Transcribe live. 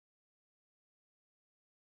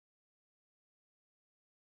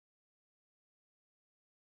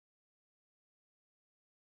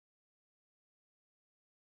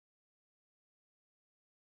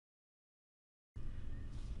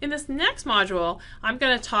In this next module, I'm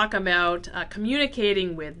going to talk about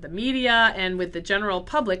communicating with the media and with the general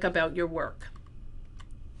public about your work.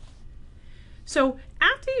 So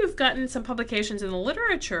after you've gotten some publications in the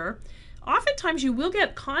literature, oftentimes you will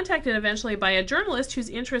get contacted eventually by a journalist who's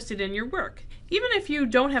interested in your work. Even if you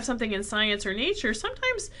don't have something in Science or Nature,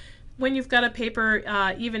 sometimes when you've got a paper,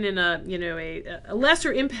 even in a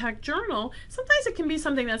lesser impact journal, sometimes it can be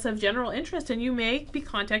something that's of general interest, and you may be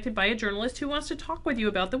contacted by a journalist who wants to talk with you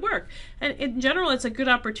about the work. And in general, it's a good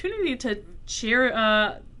opportunity to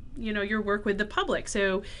share your work with the public.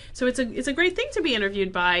 So it's a great thing to be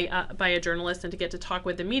interviewed by a journalist and to get to talk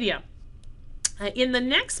with the media. In the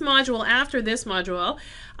next module, after this module,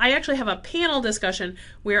 I actually have a panel discussion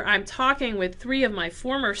where I'm talking with 3 of my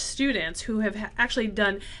former students who have actually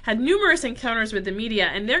had numerous encounters with the media,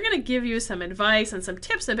 and they're going to give you some advice and some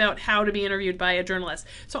tips about how to be interviewed by a journalist.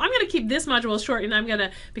 So I'm going to keep this module short,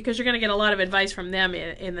 and because you're going to get a lot of advice from them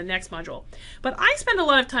in the next module. But I spend a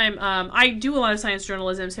lot of time, I do a lot of science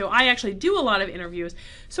journalism, so I actually do a lot of interviews.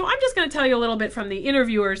 So I'm just going to tell you a little bit from the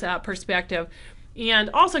interviewer's perspective, and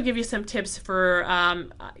also give you some tips for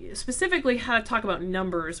specifically how to talk about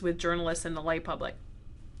numbers with journalists and the lay public.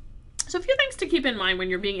 So a few things to keep in mind when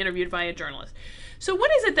you're being interviewed by a journalist. So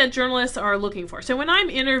what is it that journalists are looking for? So when I'm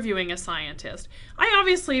interviewing a scientist, I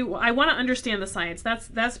want to understand the science.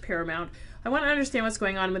 That's paramount. I want to understand what's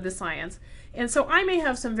going on with the science. And so I may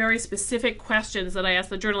have some very specific questions that I ask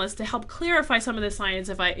the journalist to help clarify some of the science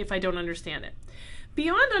if I don't understand it.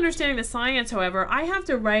 Beyond understanding the science, however, I have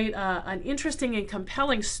to write an interesting and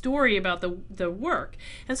compelling story about the work.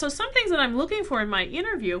 And so some things that I'm looking for in my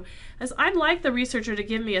interview is I'd like the researcher to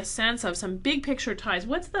give me a sense of some big picture ties.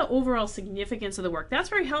 What's the overall significance of the work? That's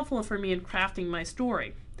very helpful for me in crafting my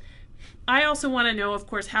story. I also want to know, of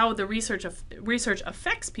course, how the research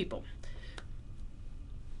affects people.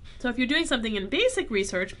 So if you're doing something in basic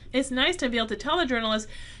research, it's nice to be able to tell the journalist,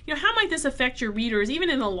 how might this affect your readers, even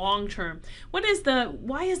in the long term? Why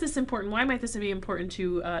is this important? Why might this be important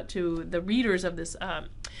to the readers of this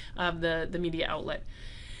of the media outlet?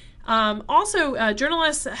 Also,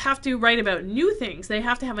 journalists have to write about new things. They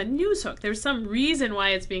have to have a news hook. There's some reason why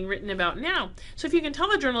it's being written about now. So if you can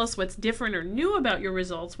tell the journalist what's different or new about your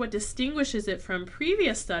results, what distinguishes it from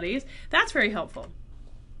previous studies, that's very helpful.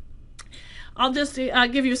 I'll just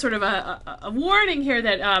give you sort of a warning here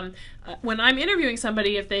that when I'm interviewing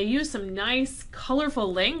somebody, if they use some nice,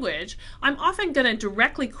 colorful language, I'm often going to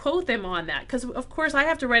directly quote them on that, because, of course, I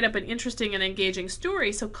have to write up an interesting and engaging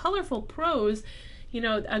story, so colorful prose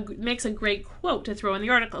makes a great quote to throw in the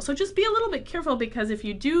article. So just be a little bit careful, because if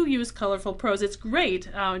you do use colorful prose, it's great.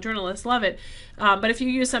 Journalists love it. But if you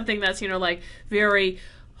use something that's, like very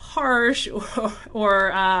harsh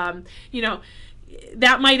or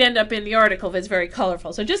that might end up in the article if it's very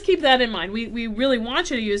colorful. So just keep that in mind. We really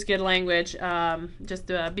want you to use good language. Just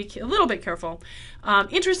be a little bit careful.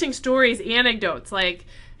 Interesting stories, anecdotes, like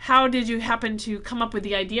how did you happen to come up with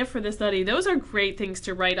the idea for the study? Those are great things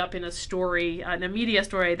to write up in a story, in a media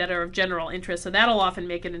story, that are of general interest. So that'll often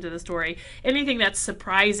make it into the story. Anything that's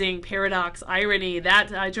surprising, paradox, irony,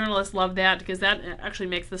 that journalists love that, because that actually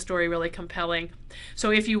makes the story really compelling.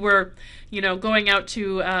 So if you were, going out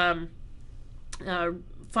to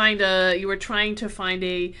you were trying to find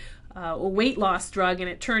a weight loss drug, and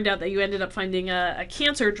it turned out that you ended up finding a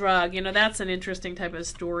cancer drug, that's an interesting type of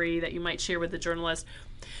story that you might share with the journalist.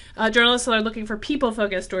 Journalists are looking for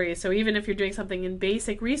people-focused stories, so even if you're doing something in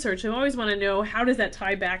basic research, you always want to know, how does that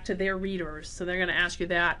tie back to their readers? So they're going to ask you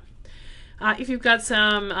that. If you've got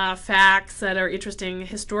some facts that are interesting,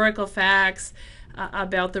 historical facts,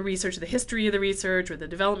 about the research, the history of the research, or the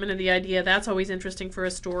development of the idea, that's always interesting for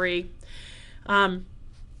a story.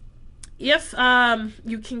 If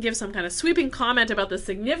you can give some kind of sweeping comment about the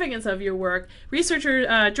significance of your work,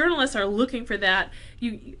 journalists are looking for that.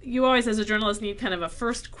 You always, as a journalist, need kind of a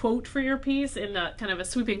first quote for your piece, and kind of a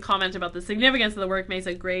sweeping comment about the significance of the work makes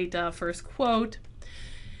a great first quote.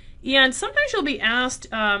 And sometimes you'll be asked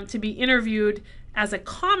to be interviewed as a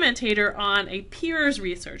commentator on a peer's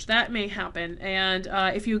research. That may happen. And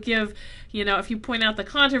if you give, if you point out the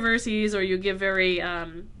controversies, or you give very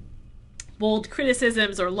bold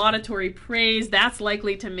criticisms or laudatory praise, that's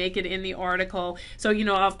likely to make it in the article. So,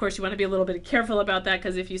 of course, you want to be a little bit careful about that,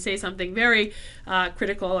 because if you say something very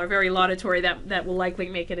critical or very laudatory, that will likely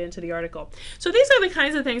make it into the article. So these are the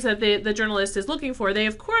kinds of things that the journalist is looking for. They,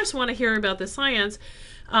 of course, want to hear about the science,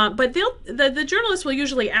 but the journalist will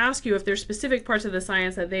usually ask you if there's specific parts of the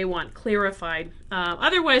science that they want clarified.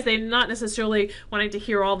 Otherwise, they're not necessarily wanting to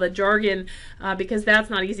hear all the jargon, because that's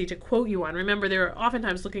not easy to quote you on. Remember, they're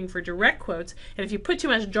oftentimes looking for direct quotes, and if you put too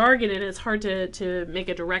much jargon in, it's hard to make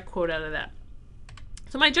a direct quote out of that.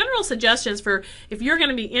 So my general suggestions for if you're going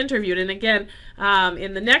to be interviewed, and again,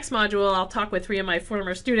 in the next module, I'll talk with 3 of my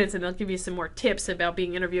former students and they'll give you some more tips about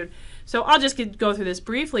being interviewed. So I'll just go through this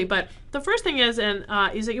briefly, but the first thing is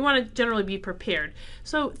that you want to generally be prepared.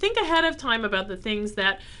 So think ahead of time about the things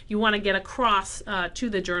that you want to get across to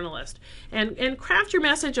the journalist, and craft your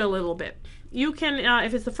message a little bit. You can,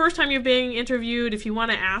 if it's the first time you're being interviewed, if you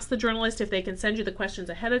want to ask the journalist if they can send you the questions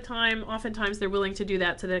ahead of time, oftentimes they're willing to do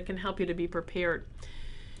that so that it can help you to be prepared.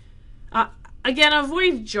 Again,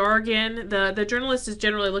 avoid jargon. The journalist is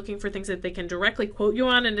generally looking for things that they can directly quote you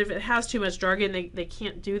on, and if it has too much jargon, they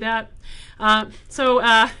can't do that.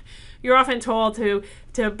 You're often told to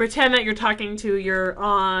pretend that you're talking to your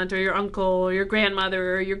aunt or your uncle or your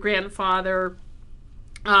grandmother or your grandfather.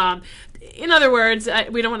 In other words,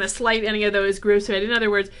 we don't want to slight any of those groups, but in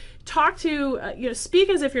other words, talk to, speak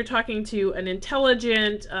as if you're talking to an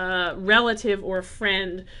intelligent relative or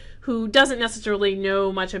friend who doesn't necessarily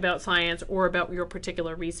know much about science or about your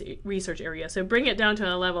particular research area. So bring it down to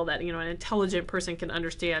a level that, an intelligent person can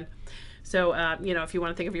understand. So, if you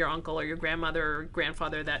want to think of your uncle or your grandmother or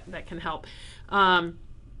grandfather, that can help.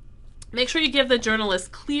 Make sure you give the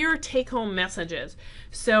journalist clear take-home messages.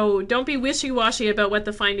 So don't be wishy-washy about what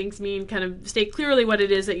the findings mean. Kind of state clearly what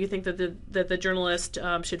it is that you think that the journalist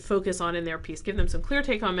should focus on in their piece. Give them some clear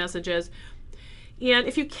take-home messages. And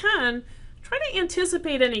if you can, try to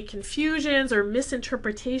anticipate any confusions or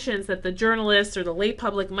misinterpretations that the journalists or the lay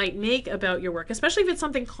public might make about your work, especially if it's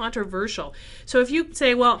something controversial. So if you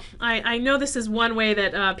say, well, I know this is one way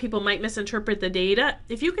that people might misinterpret the data,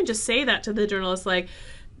 if you can just say that to the journalist, like,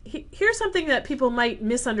 here's something that people might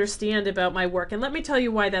misunderstand about my work, and let me tell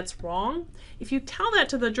you why that's wrong. If you tell that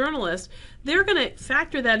to the journalist, they're going to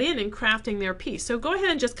factor that in crafting their piece. So go ahead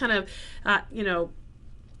and just kind of,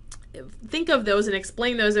 think of those and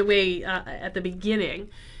explain those away at the beginning.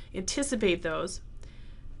 Anticipate those.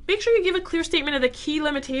 Make sure you give a clear statement of the key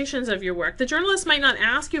limitations of your work. The journalist might not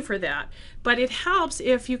ask you for that, but it helps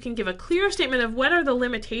if you can give a clear statement of what are the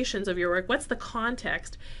limitations of your work, what's the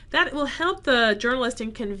context. That will help the journalist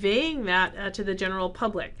in conveying that to the general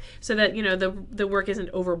public so that the work isn't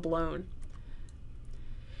overblown.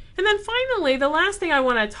 And then finally, the last thing I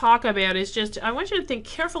want to talk about is I want you to think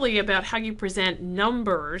carefully about how you present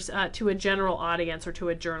numbers to a general audience or to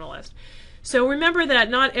a journalist. So remember that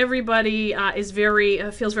not everybody feels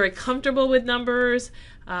very comfortable with numbers.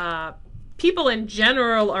 People in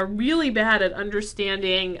general are really bad at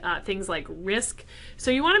understanding things like risk.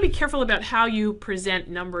 So you want to be careful about how you present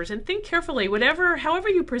numbers, and think carefully. However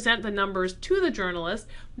you present the numbers to the journalist,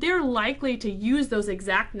 they're likely to use those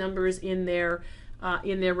exact numbers in their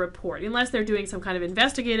report. Unless they're doing some kind of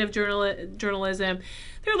investigative journalism,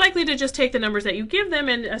 they're likely to just take the numbers that you give them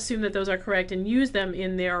and assume that those are correct and use them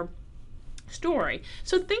in their story.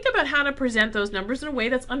 So think about how to present those numbers in a way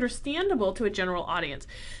that's understandable to a general audience.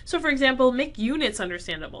 So for example, make units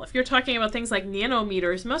understandable. If you're talking about things like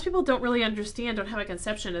nanometers, most people don't really understand, don't have a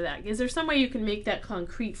conception of that. Is there some way you can make that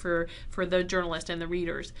concrete for the journalist and the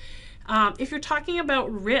readers? If you're talking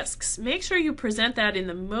about risks, make sure you present that in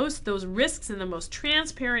those risks in the most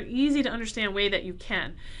transparent, easy to understand way that you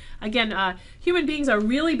can. Again, human beings are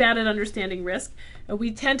really bad at understanding risk.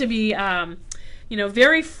 We tend to be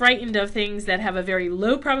very frightened of things that have a very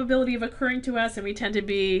low probability of occurring to us, and we tend to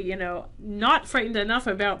be, not frightened enough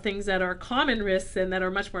about things that are common risks and that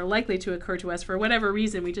are much more likely to occur to us for whatever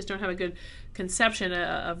reason. We just don't have a good conception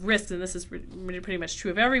of risks, and this is pretty much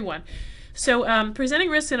true of everyone. So presenting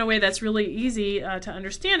risks in a way that's really easy to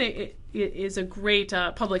understand it is a great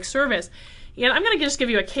public service. And I'm going to just give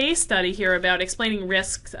you a case study here about explaining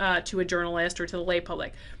risks to a journalist or to the lay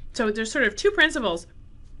public. So there's sort of two principles.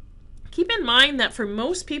 Keep in mind that for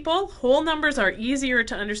most people, whole numbers are easier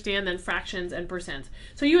to understand than fractions and percents.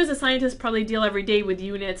 So you as a scientist probably deal every day with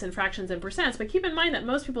units and fractions and percents, but keep in mind that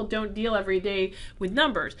most people don't deal every day with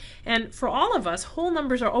numbers. And for all of us, whole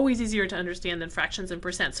numbers are always easier to understand than fractions and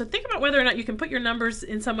percents. So think about whether or not you can put your numbers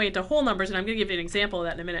in some way into whole numbers, and I'm going to give you an example of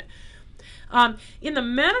that in a minute. In the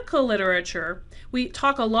medical literature, we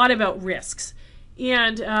talk a lot about risks.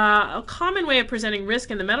 And a common way of presenting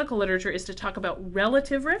risk in the medical literature is to talk about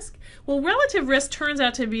relative risk. Well, relative risk turns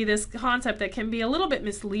out to be this concept that can be a little bit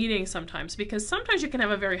misleading sometimes, because sometimes you can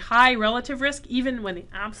have a very high relative risk even when the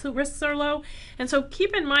absolute risks are low. And so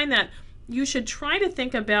keep in mind that you should try to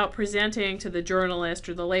think about presenting to the journalist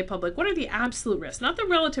or the lay public, what are the absolute risks? Not the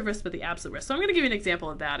relative risks, but the absolute risks. So I'm going to give you an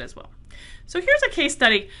example of that as well. So here's a case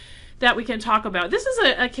study that we can talk about. This is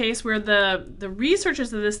a case where the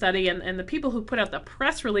researchers of this study and the people who put out the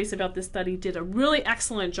press release about this study did a really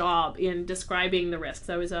excellent job in describing the risks.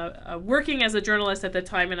 I was working as a journalist at the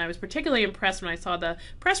time, and I was particularly impressed when I saw the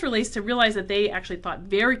press release to realize that they actually thought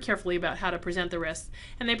very carefully about how to present the risks,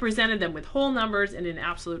 and they presented them with whole numbers and in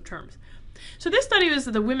absolute terms. So this study was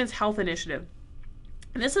the Women's Health Initiative.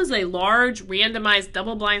 And this is a large, randomized,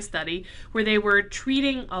 double-blind study where they were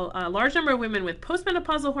treating a large number of women with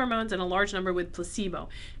postmenopausal hormones and a large number with placebo.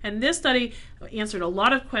 And this study answered a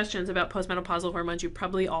lot of questions about postmenopausal hormones. You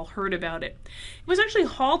probably all heard about it. It was actually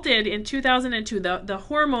halted in 2002. The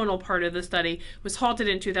hormonal part of the study was halted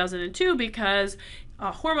in 2002 because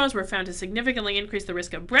hormones were found to significantly increase the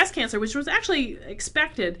risk of breast cancer, which was actually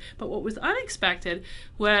expected, but what was unexpected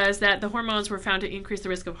was that the hormones were found to increase the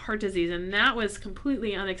risk of heart disease, and that was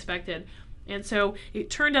completely unexpected. And so it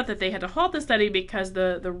turned out that they had to halt the study because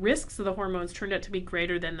the risks of the hormones turned out to be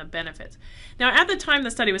greater than the benefits. Now, at the time the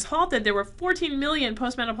study was halted, there were 14 million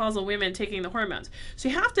postmenopausal women taking the hormones. So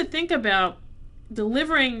you have to think about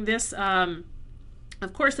delivering this.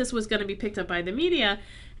 Of course, this was going to be picked up by the media,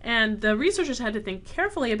 and the researchers had to think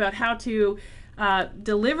carefully about how to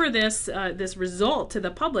deliver this result to the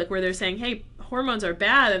public, where they're saying, hey, hormones are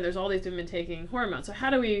bad and there's all these women taking hormones. So how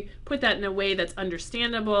do we put that in a way that's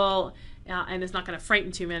understandable and is not going to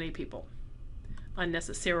frighten too many people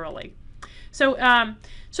unnecessarily? So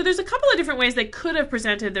there's a couple of different ways they could have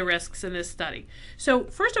presented the risks in this study. So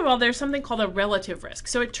first of all, there's something called a relative risk.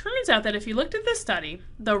 So it turns out that if you looked at this study,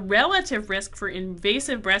 the relative risk for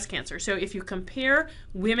invasive breast cancer, so if you compare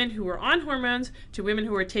women who were on hormones to women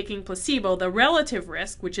who were taking placebo, the relative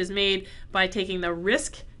risk, which is made by taking the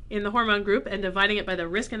risk in the hormone group and dividing it by the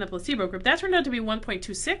risk in the placebo group, that turned out to be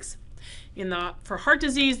 1.26. For heart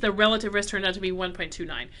disease, the relative risk turned out to be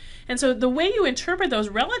 1.29. And so the way you interpret those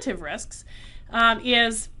relative risks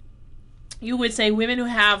is you would say women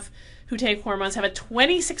who take hormones have a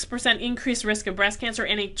 26% increased risk of breast cancer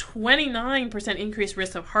and a 29% increased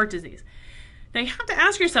risk of heart disease. Now you have to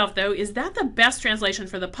ask yourself, though, is that the best translation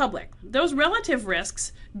for the public? Those relative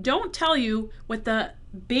risks don't tell you what the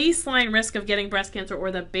baseline risk of getting breast cancer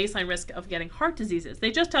or the baseline risk of getting heart disease is.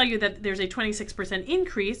 They just tell you that there's a 26%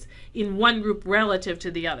 increase in one group relative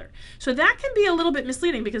to the other. So that can be a little bit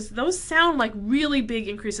misleading because those sound like really big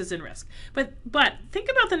increases in risk. But think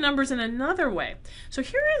about the numbers in another way. So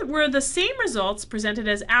here were the same results presented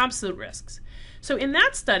as absolute risks. So in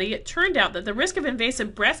that study, it turned out that the risk of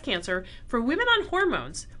invasive breast cancer for women on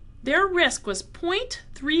hormones, their risk was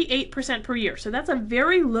 0.38% per year. So that's a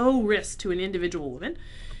very low risk to an individual woman.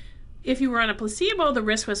 If you were on a placebo, the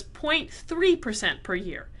risk was 0.3% per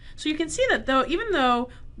year. So you can see that even though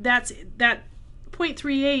that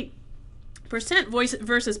 0.38%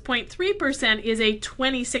 versus 0.3% is a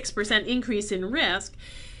 26% increase in risk,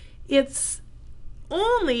 it's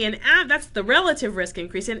only that's the relative risk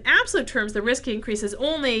increase. In absolute terms, the risk increase is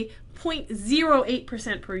only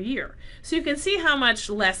 0.08% per year. So you can see how much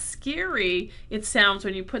less scary it sounds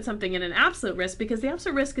when you put something in an absolute risk, because the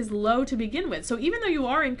absolute risk is low to begin with. So even though you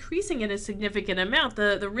are increasing it a significant amount,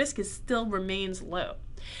 the risk still remains low.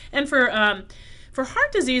 And for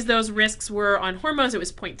heart disease, those risks were on hormones, it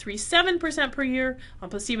was 0.37% per year. On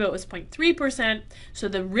placebo, it was 0.3%. So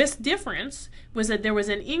the risk difference was that there was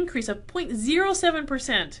an increase of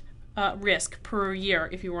 0.07% risk per year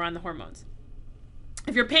if you were on the hormones.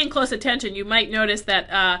 If you're paying close attention, you might notice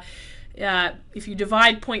that if you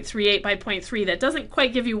divide 0.38 by 0.3, that doesn't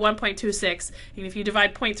quite give you 1.26. And if you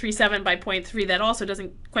divide 0.37 by 0.3, that also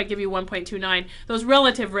doesn't quite give you 1.29. Those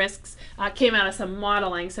relative risks came out of some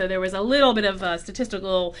modeling, so there was a little bit of a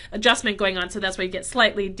statistical adjustment going on, so that's why you get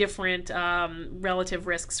slightly different relative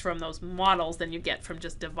risks from those models than you get from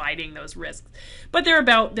just dividing those risks. But they're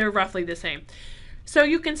roughly the same. So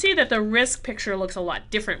you can see that the risk picture looks a lot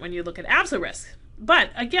different when you look at absolute risk.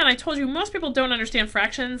 But again, I told you most people don't understand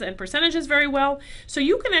fractions and percentages very well, so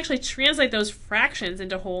you can actually translate those fractions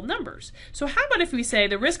into whole numbers. So how about if we say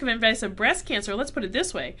the risk of invasive breast cancer, let's put it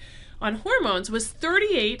this way, on hormones was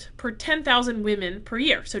 38 per 10,000 women per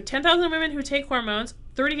year. So 10,000 women who take hormones,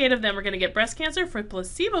 38 of them are going to get breast cancer. For a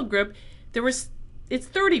placebo group, it's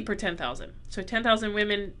 30 per 10,000. So 10,000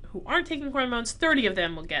 women who aren't taking hormones, 30 of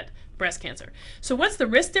them will get breast cancer. So what's the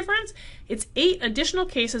risk difference? It's 8 additional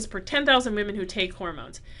cases per 10,000 women who take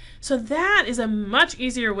hormones. So that is a much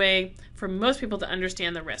easier way for most people to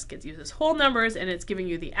understand the risk. It uses whole numbers and it's giving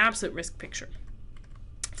you the absolute risk picture.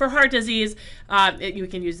 For heart disease, you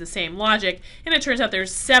can use the same logic, and it turns out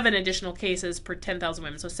there's 7 additional cases per 10,000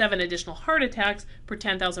 women. So 7 additional heart attacks per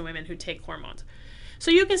 10,000 women who take hormones. So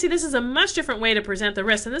you can see this is a much different way to present the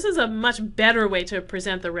risks, and this is a much better way to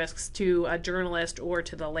present the risks to a journalist or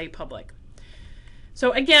to the lay public.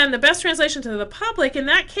 So again, the best translation to the public, in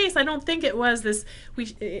that case, I don't think it was this,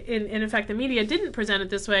 in fact, the media didn't present it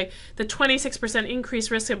this way, the 26% increased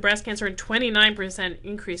risk of breast cancer and 29%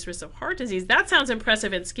 increased risk of heart disease. That sounds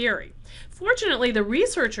impressive and scary. Fortunately, the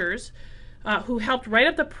researchers who helped write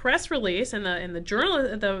up the press release, and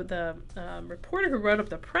the reporter who wrote up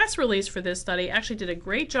the press release for this study actually did a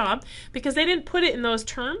great job, because they didn't put it in those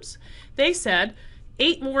terms. They said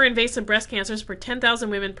 8 more invasive breast cancers per 10,000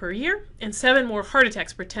 women per year, and 7 more heart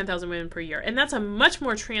attacks per 10,000 women per year. And that's a much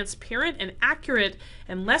more transparent and accurate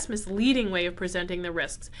and less misleading way of presenting the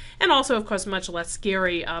risks. And also, of course, much less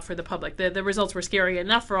scary for the public. The results were scary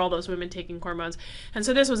enough for all those women taking hormones. And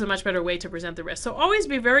so this was a much better way to present the risks. So always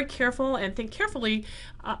be very careful and think carefully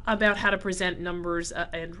about how to present numbers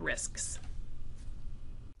and risks.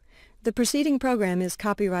 The preceding program is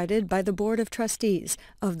copyrighted by the Board of Trustees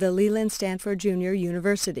of the Leland Stanford Junior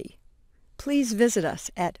University. Please visit us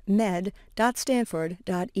at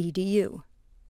med.stanford.edu.